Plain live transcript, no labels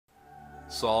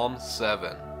Psalm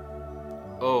 7.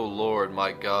 O Lord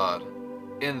my God,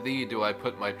 in Thee do I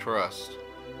put my trust.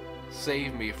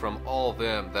 Save me from all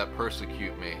them that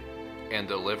persecute me, and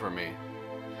deliver me.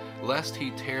 Lest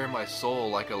he tear my soul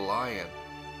like a lion,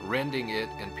 rending it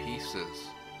in pieces,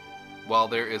 while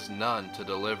there is none to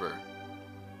deliver.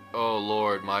 O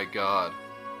Lord my God,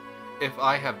 if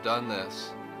I have done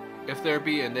this, if there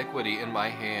be iniquity in my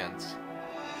hands,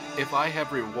 if I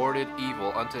have rewarded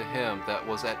evil unto him that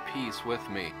was at peace with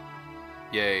me,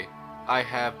 yea, I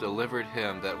have delivered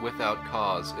him that without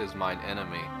cause is mine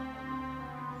enemy.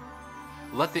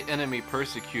 Let the enemy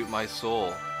persecute my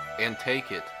soul, and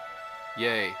take it.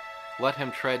 Yea, let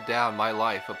him tread down my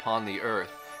life upon the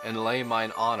earth, and lay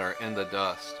mine honor in the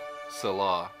dust.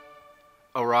 Selah.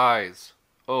 Arise,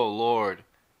 O Lord,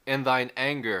 in thine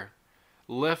anger.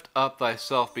 Lift up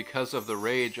thyself because of the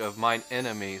rage of mine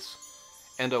enemies,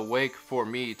 and awake for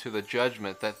me to the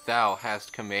judgment that thou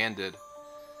hast commanded.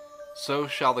 So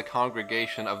shall the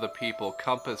congregation of the people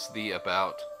compass thee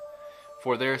about.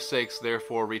 For their sakes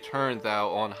therefore return thou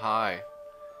on high.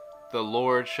 The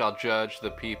Lord shall judge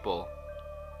the people.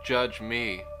 Judge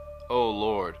me, O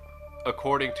Lord,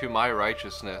 according to my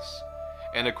righteousness,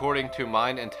 and according to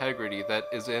mine integrity that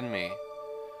is in me.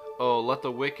 O let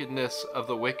the wickedness of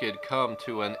the wicked come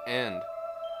to an end,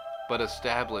 but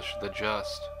establish the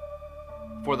just.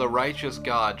 For the righteous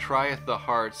God trieth the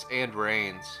hearts and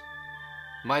reins.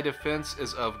 My defense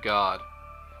is of God,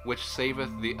 which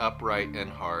saveth the upright in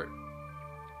heart.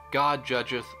 God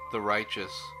judgeth the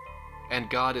righteous, and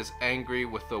God is angry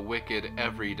with the wicked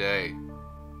every day.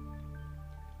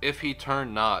 If he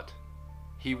turn not,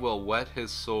 he will whet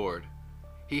his sword.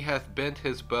 He hath bent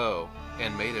his bow,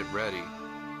 and made it ready.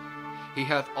 He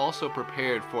hath also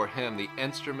prepared for him the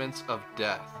instruments of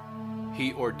death.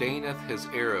 He ordaineth his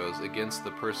arrows against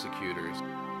the persecutors.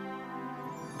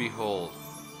 Behold,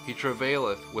 he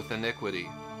travaileth with iniquity,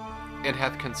 and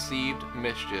hath conceived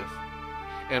mischief,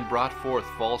 and brought forth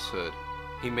falsehood.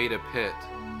 He made a pit,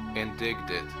 and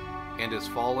digged it, and is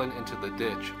fallen into the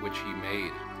ditch which he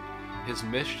made. His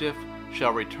mischief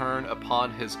shall return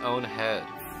upon his own head,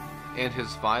 and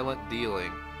his violent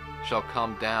dealing shall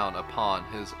come down upon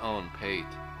his own pate.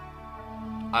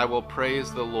 I will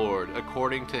praise the Lord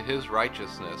according to his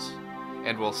righteousness,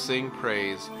 and will sing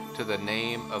praise to the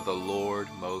name of the Lord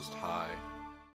Most High.